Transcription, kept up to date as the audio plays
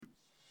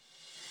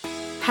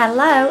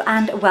Hello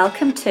and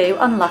welcome to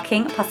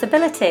Unlocking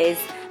Possibilities,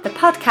 the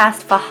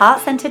podcast for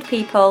heart-centered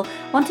people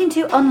wanting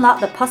to unlock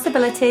the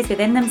possibilities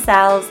within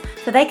themselves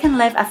so they can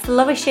live a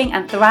flourishing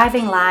and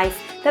thriving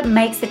life that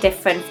makes a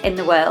difference in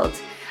the world.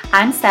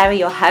 I'm Sarah,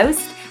 your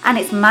host, and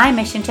it's my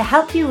mission to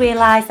help you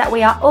realise that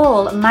we are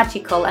all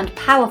magical and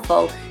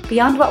powerful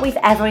beyond what we've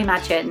ever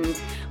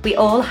imagined. We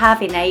all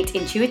have innate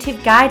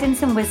intuitive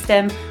guidance and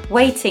wisdom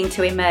waiting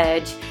to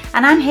emerge.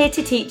 And I'm here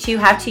to teach you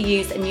how to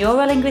use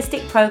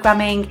neuro-linguistic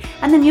programming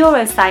and the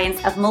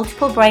neuroscience of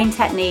multiple brain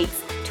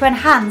techniques to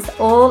enhance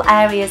all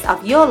areas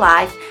of your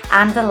life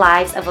and the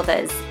lives of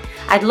others.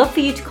 I'd love for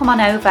you to come on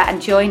over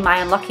and join my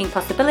Unlocking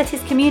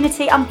Possibilities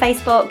community on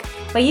Facebook,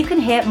 where you can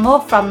hear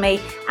more from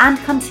me and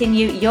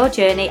continue your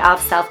journey of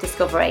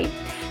self-discovery.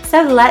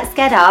 So let's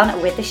get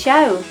on with the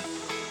show.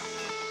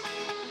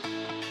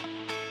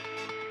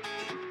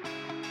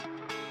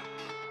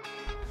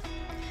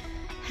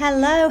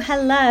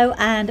 Hello,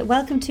 and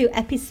welcome to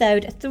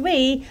episode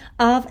 3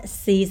 of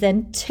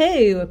season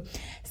 2.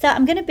 So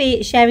I'm going to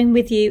be sharing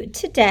with you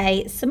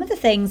today some of the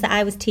things that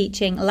I was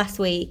teaching last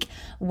week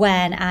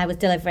when I was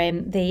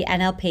delivering the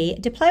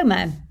NLP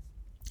diploma.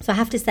 So I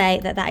have to say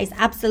that is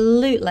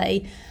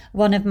absolutely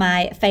one of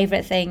my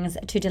favourite things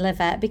to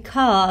deliver,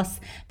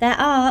 because there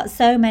are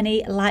so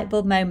many light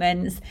bulb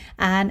moments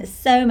and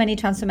so many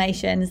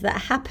transformations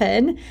that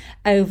happen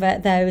over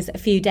those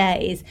few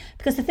days.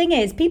 Because the thing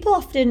is, people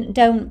often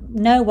don't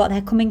know what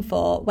they're coming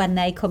for when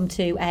they come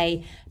to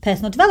a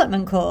personal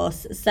development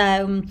course.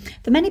 So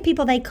for many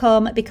people, they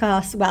come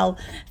because,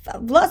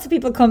 lots of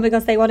people come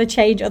because they want to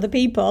change other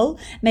people.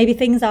 Maybe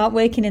things aren't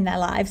working in their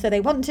lives, so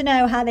they want to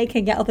know how they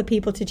can get other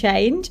people to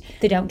change.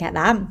 They don't get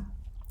that.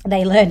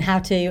 They learn how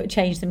to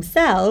change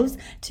themselves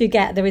to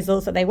get the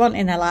results that they want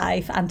in their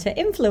life and to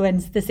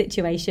influence the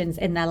situations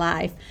in their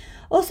life.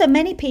 Also,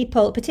 many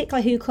people,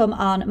 particularly who come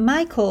on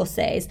my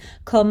courses,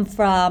 come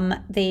from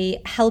the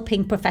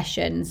helping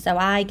professions. So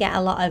I get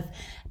a lot of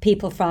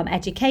people from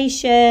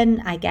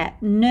education, I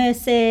get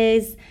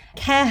nurses,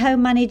 care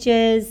home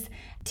managers,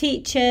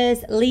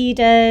 teachers,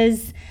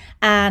 leaders,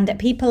 and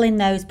people in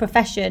those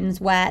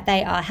professions where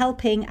they are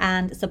helping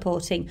and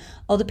supporting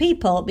other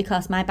people.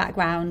 Because my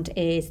background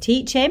is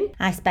teaching,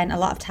 I spent a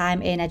lot of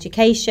time in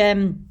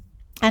education,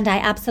 and I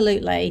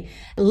absolutely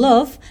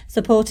love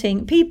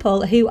supporting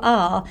people who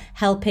are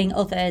helping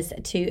others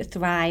to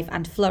thrive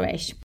and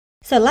flourish.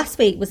 So last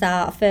week was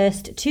our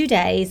first 2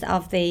 days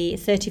of the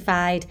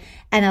certified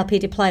NLP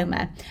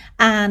diploma.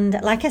 And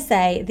like I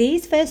say,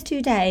 these first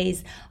 2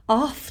 days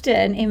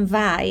often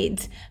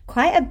invite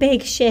quite a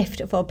big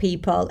shift for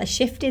people, a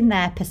shift in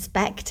their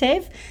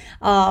perspective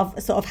of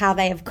sort of how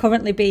they have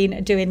currently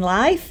been doing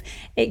life.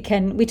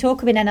 We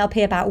talk in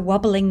NLP about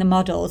wobbling the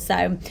model.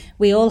 So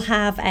we all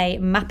have a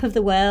map of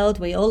the world.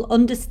 We all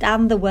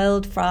understand the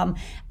world from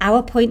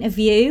our point of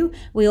view.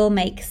 We all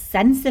make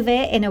sense of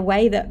it in a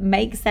way that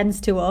makes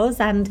sense to us.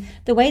 And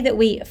the way that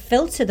we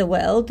filter the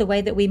world, the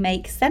way that we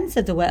make sense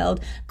of the world,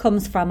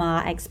 comes from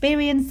our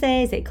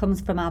experiences, it comes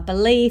from our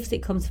beliefs,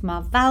 it comes from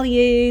our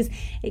values,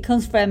 it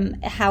comes from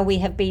how we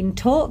have been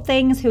taught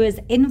things, who has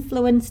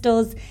influenced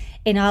us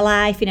in our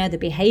life, the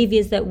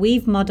behaviors that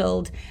we've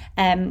modeled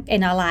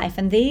in our life.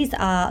 And these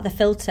are the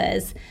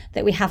filters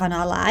that we have on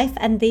our life,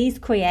 and these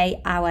create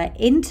our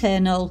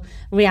internal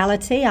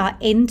reality, our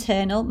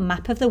internal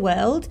map of the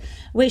world,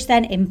 which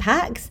then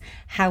impacts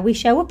how we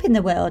show up in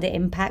the world. It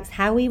impacts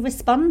how we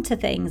respond to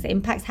things. It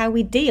impacts how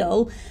we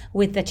deal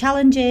with the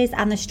challenges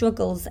and the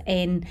struggles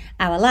in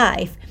our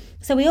life.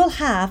 So we all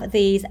have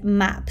these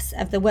maps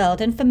of the world,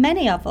 and for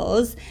many of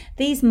us,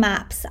 these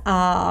maps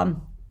are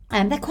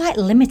they're quite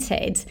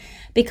limited,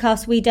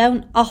 because we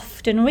don't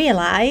often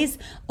realise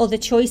all the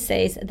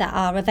choices that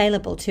are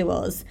available to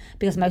us,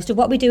 because most of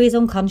what we do is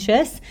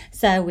unconscious.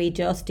 So we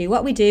just do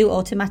what we do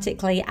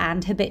automatically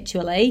and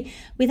habitually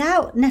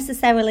without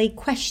necessarily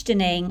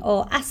questioning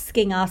or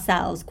asking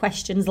ourselves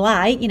questions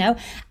like,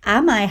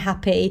 am I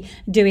happy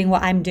doing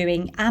what I'm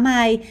doing? Am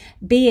I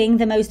being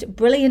the most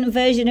brilliant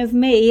version of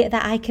me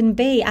that I can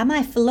be? Am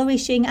I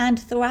flourishing and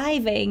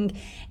thriving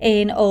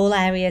in all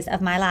areas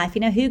of my life?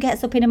 Who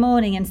gets up in the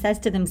morning and says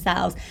to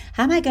themselves,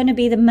 how am I going to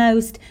be the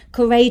most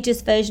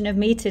courageous version of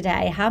me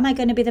today? How am I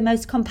going to be the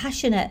most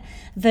compassionate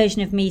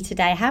version of me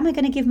today? How am I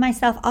going to give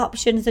myself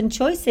options and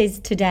choices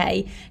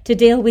today to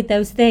deal with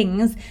those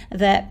things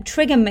that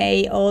trigger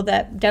me or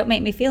that don't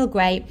make me feel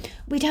great?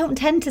 We don't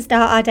tend to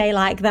start our day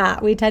like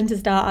that. We tend to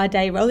start our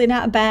day rolling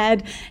out of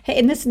bed,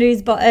 hitting the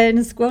snooze button,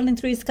 scrolling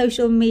through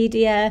social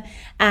media,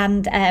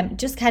 and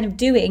just kind of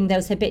doing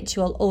those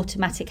habitual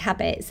automatic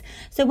habits.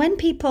 So when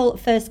people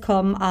first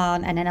come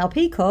on an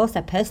NLP course,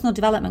 a personal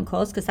development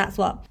course, because that's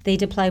what the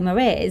diploma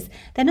is,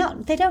 they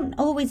don't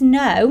always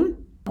know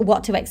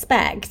what to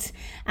expect.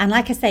 And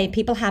like I say,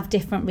 people have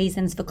different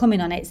reasons for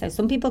coming on it. So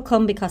some people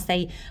come because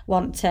they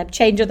want to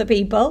change other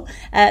people.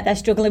 They're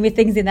struggling with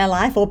things in their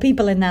life or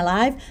people in their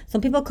life.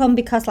 Some people come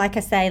because, like I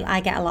say,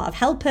 I get a lot of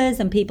helpers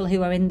and people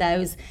who are in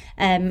those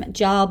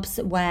jobs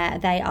where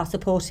they are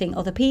supporting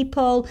other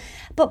people.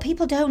 But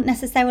people don't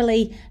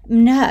necessarily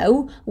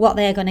know what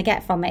they're going to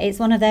get from it. It's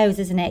one of those,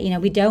 isn't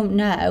it? We don't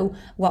know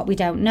what we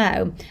don't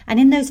know. And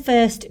in those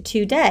first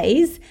 2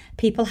 days,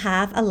 people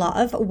have a lot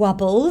of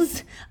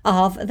wobbles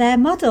of their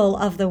model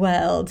of the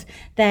world.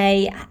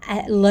 They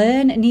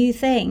learn new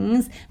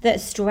things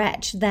that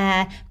stretch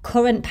their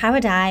current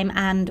paradigm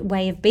and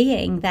way of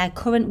being, their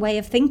current way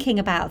of thinking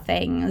about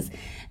things.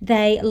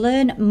 They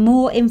learn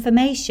more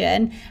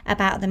information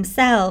about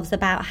themselves,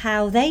 about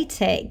how they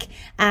tick,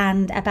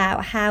 and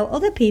about how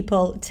other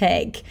people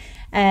tick.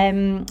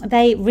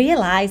 They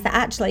realise that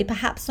actually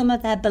perhaps some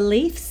of their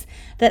beliefs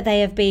that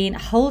they have been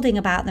holding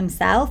about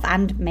themselves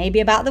and maybe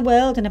about the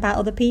world and about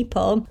other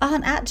people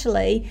aren't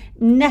actually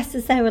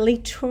necessarily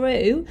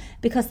true,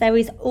 because there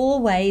is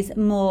always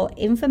more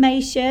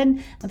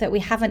information that we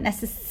haven't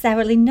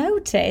necessarily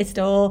noticed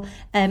or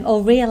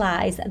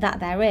realised that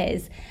there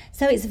is.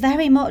 So it's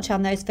very much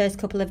on those first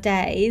couple of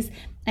days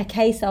a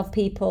case of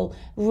people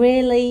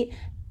really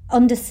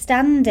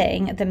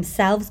understanding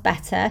themselves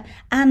better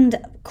and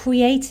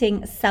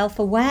creating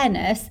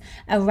self-awareness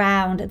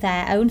around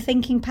their own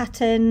thinking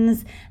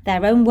patterns,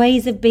 their own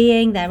ways of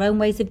being, their own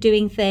ways of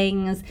doing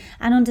things,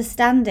 and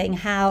understanding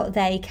how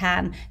they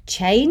can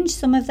change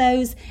some of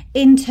those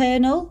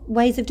internal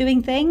ways of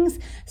doing things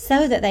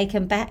so that they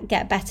can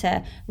get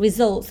better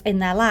results in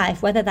their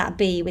life, whether that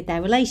be with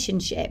their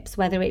relationships,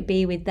 whether it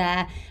be with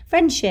their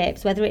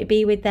friendships, whether it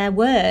be with their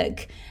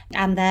work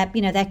and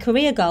their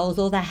career goals,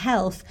 or their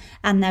health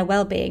and their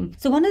well-being.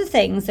 So one of the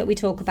things that we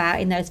talk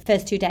about in those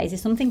first 2 days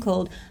is something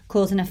called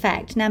cause and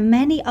effect. Now,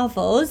 many of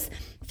us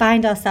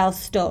find ourselves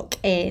stuck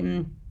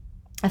in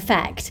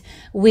effect.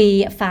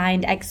 We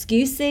find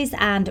excuses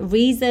and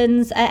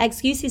reasons,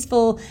 excuses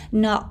for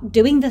not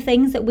doing the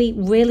things that we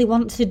really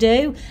want to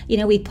do.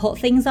 We put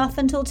things off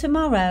until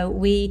tomorrow.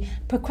 We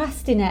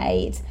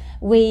procrastinate.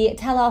 We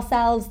tell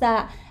ourselves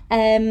that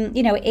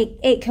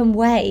it can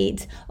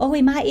wait, or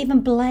we might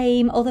even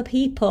blame other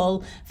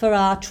people for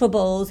our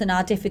troubles and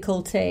our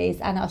difficulties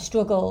and our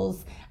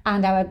struggles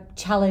and our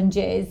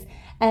challenges.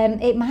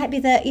 It might be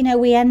that,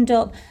 we end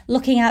up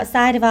looking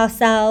outside of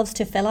ourselves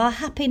to fill our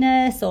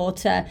happiness or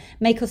to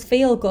make us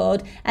feel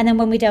good. And then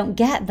when we don't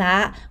get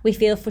that, we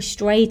feel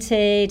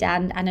frustrated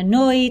and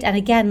annoyed. And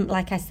again,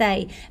 like I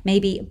say,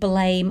 maybe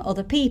blame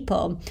other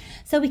people.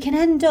 So we can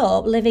end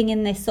up living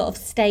in this sort of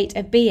state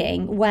of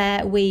being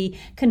where we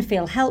can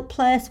feel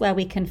helpless, where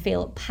we can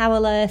feel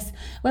powerless,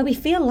 where we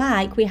feel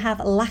like we have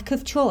lack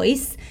of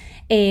choice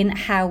in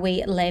how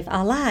we live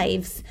our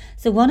lives.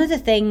 So one of the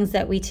things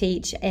that we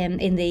teach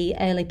in the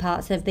early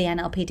parts of the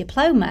NLP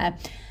diploma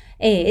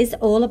is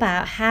all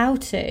about how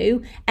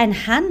to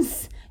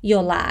enhance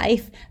your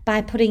life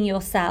by putting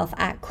yourself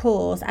at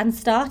cause and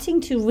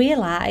starting to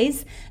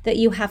realize that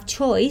you have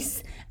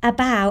choice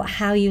about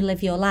how you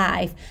live your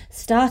life,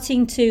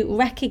 starting to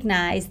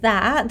recognize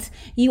that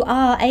you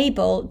are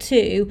able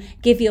to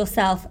give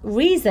yourself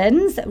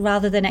reasons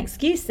rather than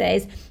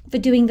excuses for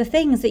doing the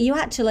things that you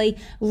actually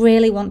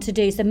really want to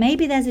do. So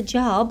maybe there's a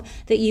job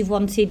that you've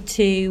wanted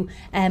to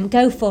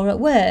go for at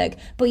work,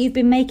 but you've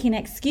been making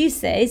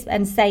excuses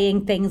and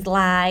saying things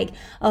like,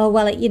 oh,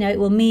 well, it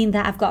will mean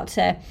that I've got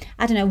to,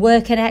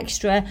 work an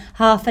extra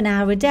half an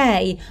hour a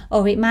day,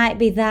 or it might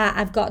be that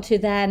I've got to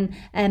then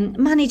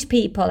manage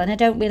people and I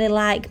don't really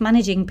like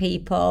managing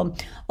people.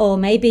 Or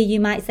maybe you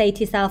might say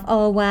to yourself,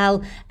 oh,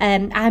 well,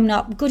 I'm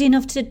not good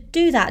enough to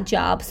do that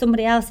job.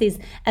 Somebody else is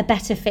a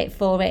better fit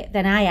for it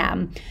than I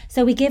am.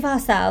 So we give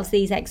ourselves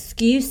these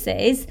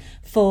excuses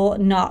for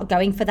not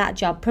going for that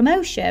job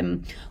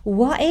promotion.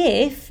 What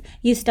if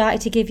you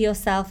started to give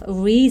yourself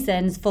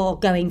reasons for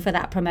going for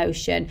that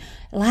promotion?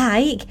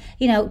 Like,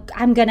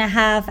 I'm going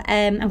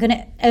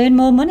to earn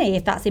more money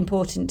if that's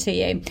important to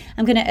you.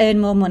 I'm going to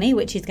earn more money,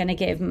 which is going to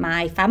give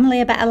my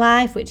family a better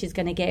life, which is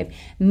going to give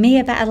me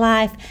a better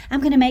life. I'm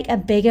going to make a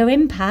bigger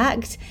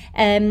impact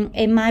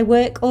in my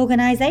work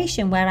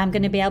organisation, where I'm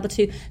going to be able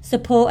to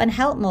support and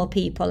help more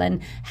people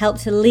and help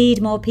to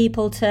lead more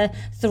people to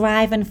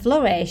thrive and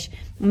flourish.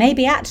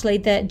 Maybe actually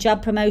the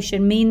job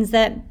promotion means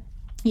that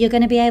you're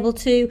going to be able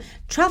to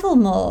travel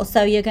more,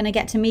 so you're going to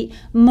get to meet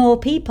more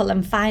people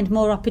and find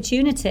more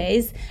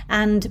opportunities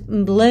and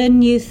learn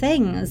new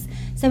things.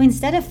 So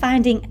instead of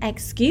finding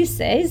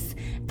excuses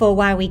for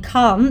why we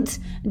can't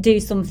do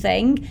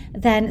something,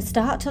 then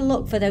start to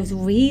look for those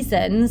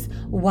reasons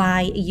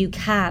why you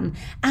can.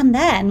 And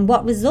then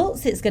what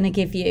results it's going to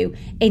give you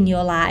in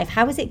your life.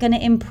 How is it going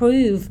to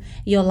improve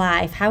your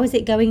life? How is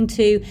it going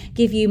to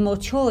give you more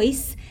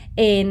choice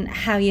in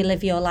how you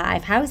live your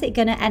life? How is it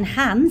going to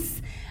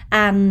enhance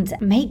and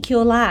make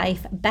your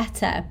life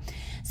better?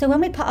 So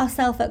when we put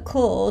ourselves at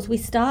cause, we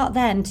start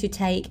then to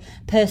take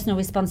personal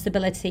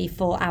responsibility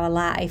for our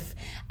life,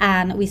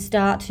 and we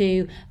start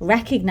to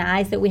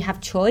recognize that we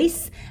have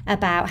choice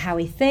about how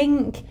we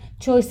think,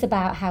 choice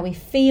about how we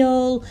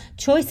feel,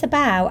 choice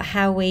about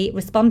how we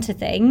respond to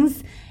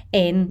things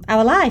in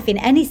our life, in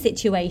any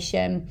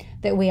situation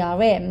that we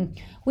are in.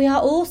 We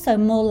are also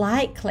more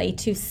likely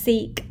to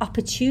seek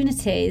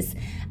opportunities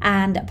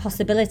and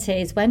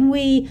possibilities when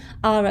we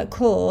are at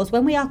cause,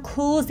 when we are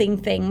causing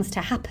things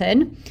to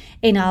happen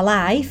in our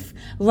life,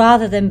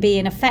 rather than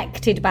being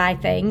affected by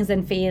things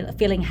and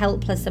feeling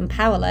helpless and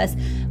powerless.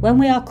 When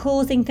we are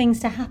causing things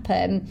to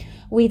happen,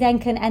 we then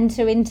can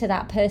enter into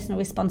that personal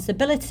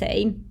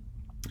responsibility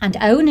and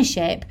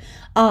ownership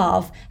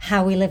of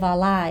how we live our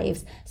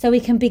lives. So we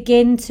can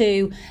begin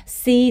to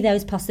see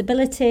those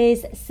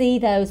possibilities, see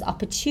those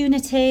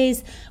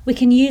opportunities. We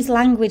can use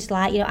language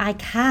like, I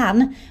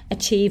can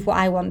achieve what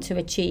I want to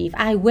achieve.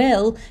 I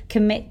will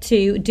commit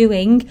to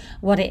doing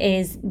what it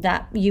is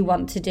that you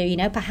want to do.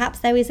 Perhaps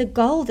there is a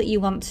goal that you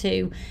want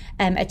to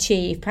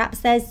achieve. Perhaps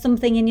there's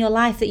something in your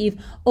life that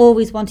you've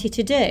always wanted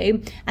to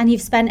do, and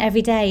you've spent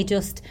every day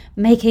just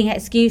making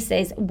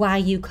excuses why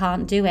you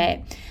can't do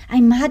it.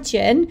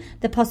 Imagine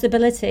the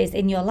possibilities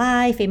in your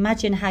life.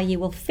 Imagine how you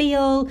will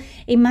feel.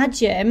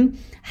 Imagine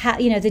how,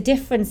 the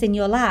difference in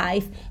your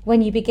life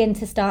when you begin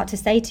to start to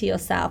say to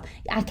yourself,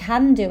 I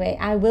can do it.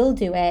 I will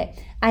do it.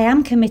 I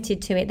am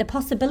committed to it. The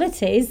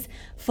possibilities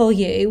for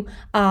you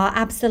are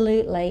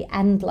absolutely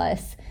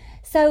endless.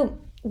 So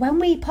when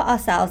we put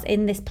ourselves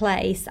in this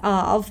place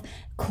of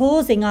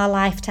causing our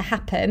life to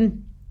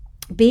happen,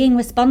 being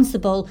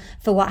responsible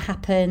for what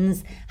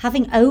happens,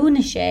 having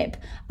ownership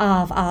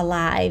of our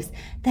lives,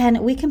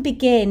 then we can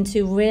begin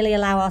to really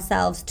allow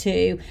ourselves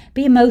to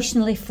be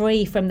emotionally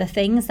free from the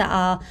things that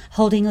are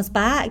holding us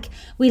back.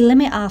 We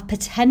limit our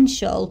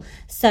potential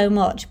so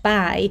much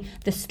by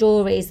the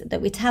stories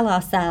that we tell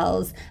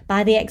ourselves,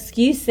 by the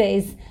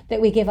excuses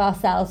that we give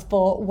ourselves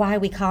for why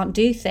we can't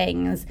do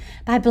things,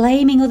 by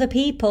blaming other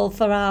people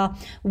for our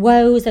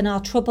woes and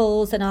our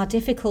troubles and our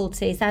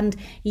difficulties. And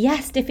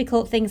yes,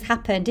 difficult things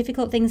happen.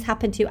 Difficult things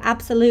happen to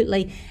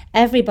absolutely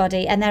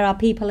everybody. And there are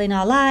people in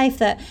our life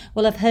that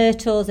will have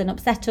hurt us and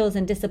upset us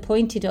and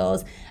disappointed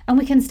us. And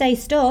we can stay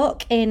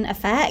stuck in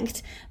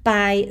effect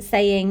by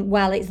saying,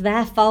 well, it's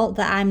their fault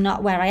that I'm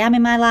not where I am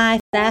in my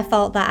life, their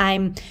fault that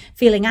I'm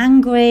feeling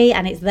angry,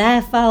 and it's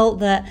their fault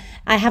that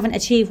I haven't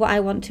achieved what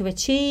I want to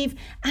achieve.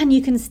 And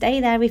you can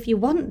stay there if you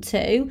want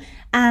to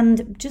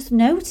and just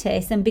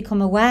notice and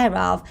become aware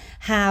of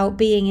how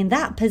being in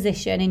that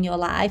position in your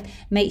life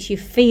makes you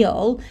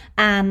feel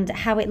and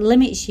how it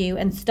limits you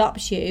and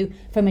stops you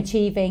from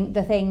achieving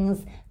the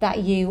things that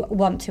you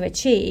want to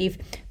achieve,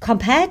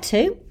 compared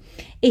to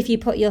if you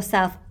put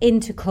yourself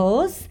into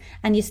cause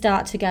and you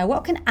start to go,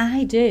 what can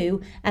I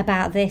do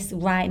about this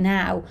right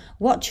now?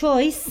 What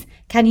choice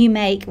can you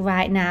make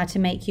right now to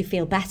make you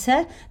feel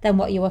better than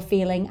what you are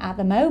feeling at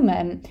the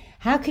moment?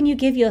 How can you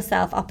give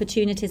yourself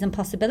opportunities and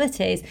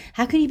possibilities?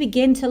 How can you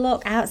begin to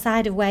look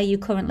outside of where you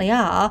currently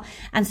are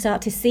and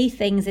start to see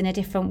things in a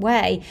different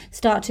way?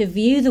 Start to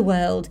view the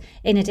world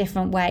in a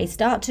different way.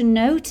 Start to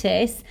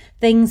notice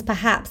things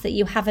perhaps that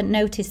you haven't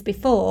noticed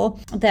before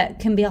that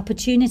can be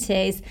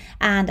opportunities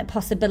and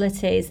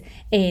possibilities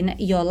in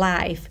your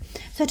life.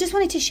 So I just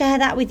wanted to share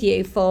that with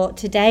you for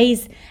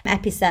today's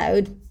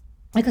episode,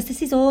 because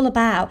this is all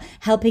about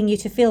helping you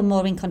to feel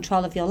more in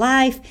control of your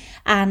life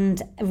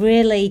and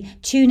really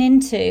tune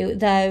into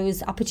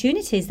those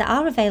opportunities that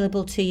are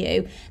available to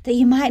you that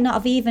you might not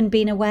have even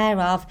been aware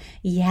of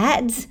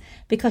yet,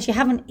 because you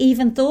haven't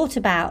even thought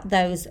about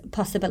those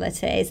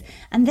possibilities.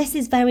 And this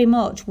is very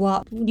much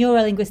what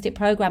neuro-linguistic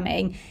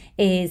programming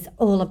is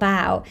all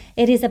about.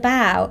 It is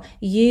about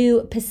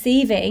you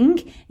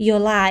perceiving your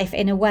life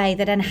in a way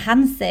that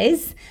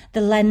enhances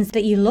the lens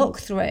that you look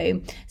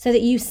through, so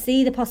that you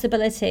see the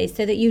possibilities,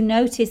 so that you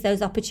notice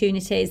those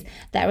opportunities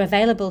that are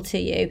available to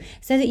you,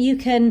 so that you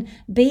can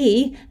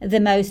be the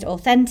most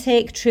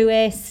authentic,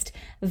 truest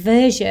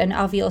version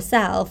of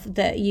yourself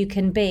that you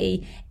can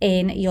be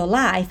in your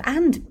life,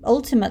 and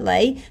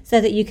ultimately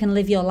so that you can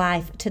live your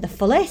life to the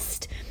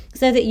fullest,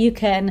 so that you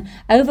can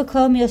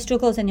overcome your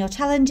struggles and your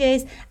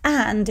challenges,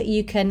 and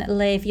you can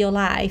live your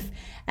life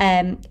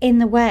in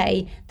the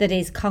way that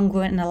is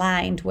congruent and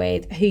aligned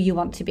with who you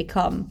want to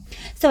become.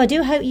 So I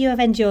do hope you have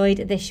enjoyed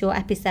this short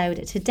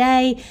episode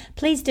today.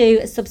 Please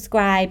do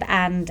subscribe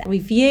and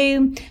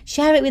review,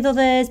 share it with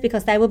others,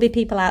 because there will be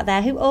people out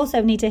there who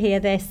also need to hear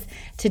this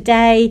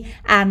today.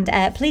 And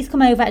please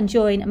come over and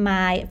join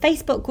my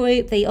Facebook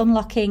group, the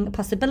Unlocking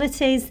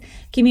Possibilities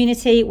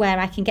community, where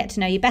I can get to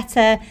know you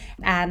better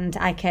and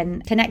I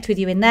can connect with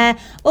you in there.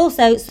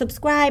 Also,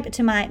 subscribe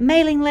to my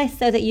mailing list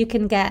so that you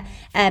can get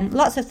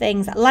lots of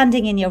things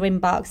landing in your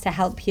inbox to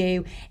help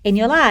you in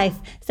your life.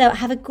 So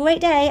have a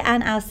great day,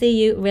 and I'll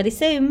see you really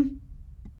soon.